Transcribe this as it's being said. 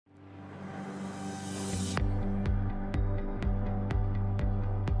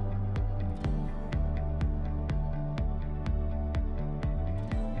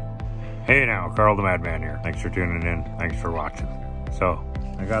Hey now, Carl the Madman here. Thanks for tuning in. Thanks for watching. So,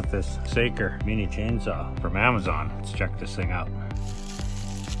 I got this SAKER mini chainsaw from Amazon. Let's check this thing out.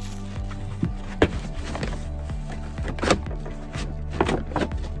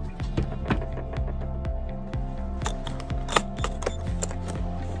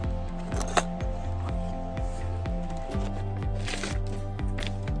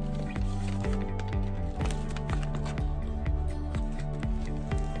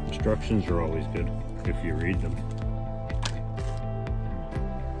 Instructions are always good if you read them.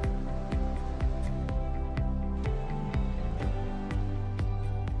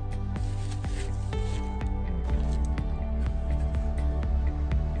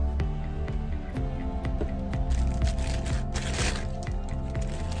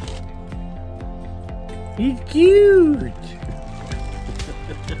 He's cute!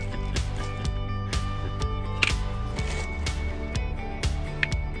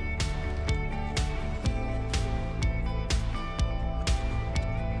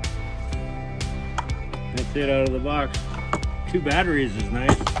 That's it out of the box. 2 batteries is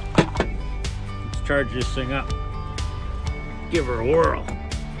nice. Let's charge this thing up. Give her a whirl.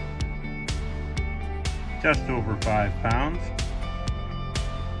 Just over 5 pounds.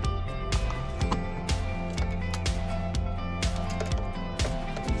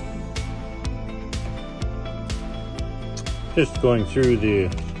 Just going through the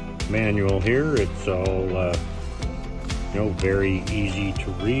manual here. It's all, very easy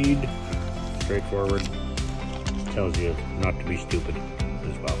to read. Straightforward. Tells you not to be stupid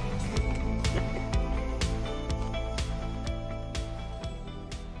as well.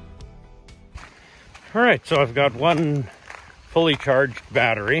 Alright, so I've got one fully charged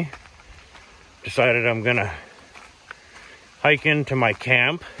battery. Decided I'm gonna hike into my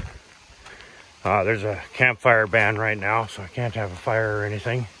camp. There's a campfire ban right now, so I can't have a fire or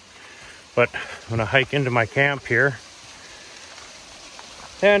anything. But I'm gonna hike into my camp here.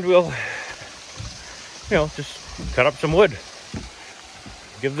 And we'll just cut up some wood.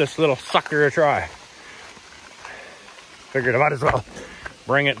 Give this little sucker a try. Figured I might as well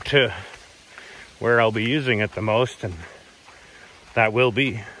bring it to where I'll be using it the most, and that will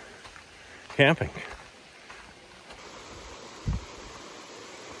be camping.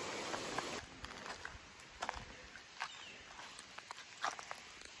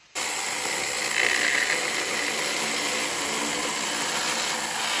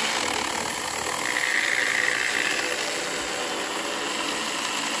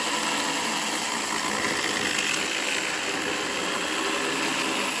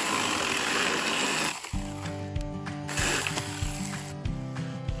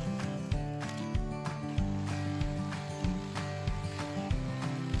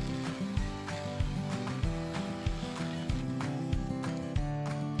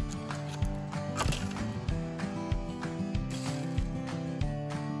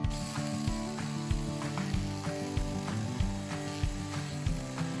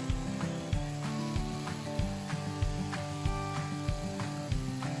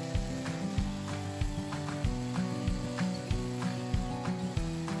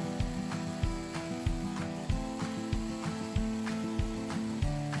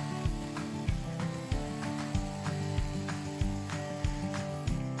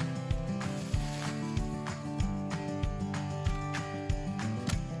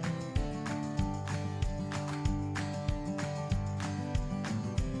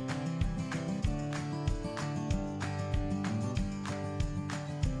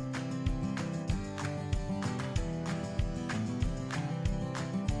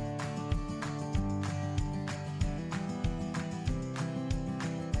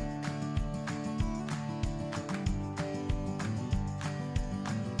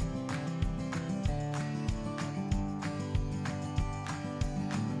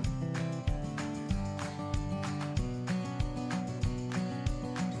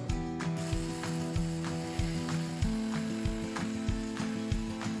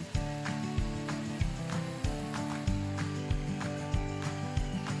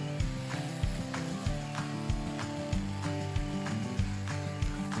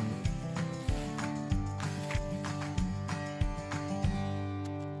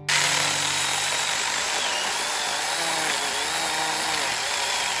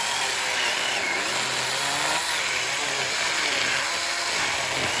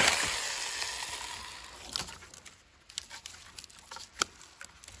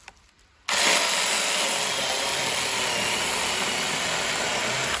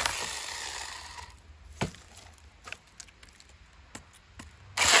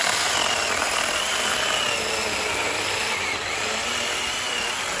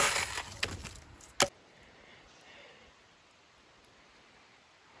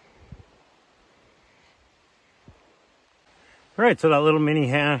 All right, so that little mini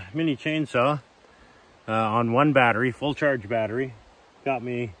chainsaw on one battery, full charge battery, got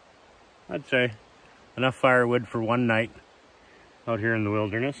me, I'd say, enough firewood for one night out here in the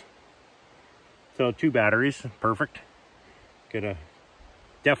wilderness. So 2 batteries, perfect.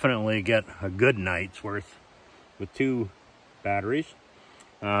 Definitely get a good night's worth with 2 batteries.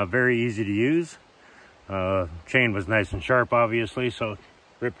 Very easy to use. Chain was nice and sharp, obviously, so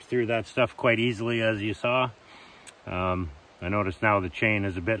ripped through that stuff quite easily, as you saw. I notice now the chain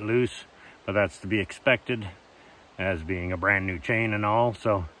is a bit loose, but that's to be expected as being a brand new chain and all.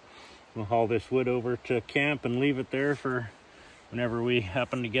 So we'll haul this wood over to camp and leave it there for whenever we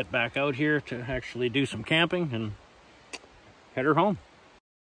happen to get back out here to actually do some camping and head her home.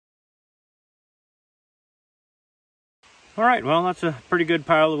 All right, well, that's a pretty good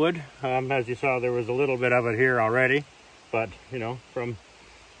pile of wood. As you saw, there was a little bit of it here already, but you know, from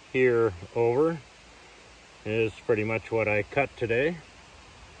here over is pretty much what I cut today.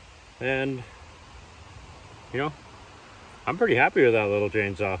 And you know, I'm pretty happy with that little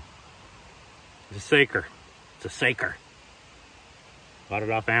chainsaw. It's a SAKER. It's a SAKER. Bought it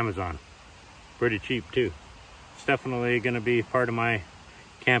off Amazon. Pretty cheap too. It's definitely going to be part of my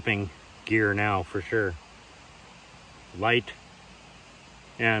camping gear now for sure. Light,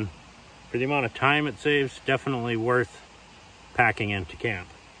 and for the amount of time it saves, definitely worth packing into camp.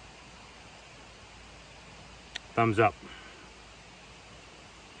 Thumbs up.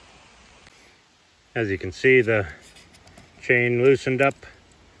 As you can see, the chain loosened up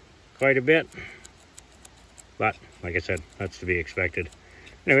quite a bit, but like I said, that's to be expected.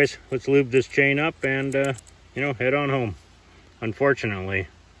 Anyways, let's lube this chain up and you know, head on home. Unfortunately,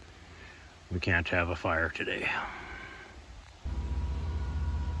 we can't have a fire today.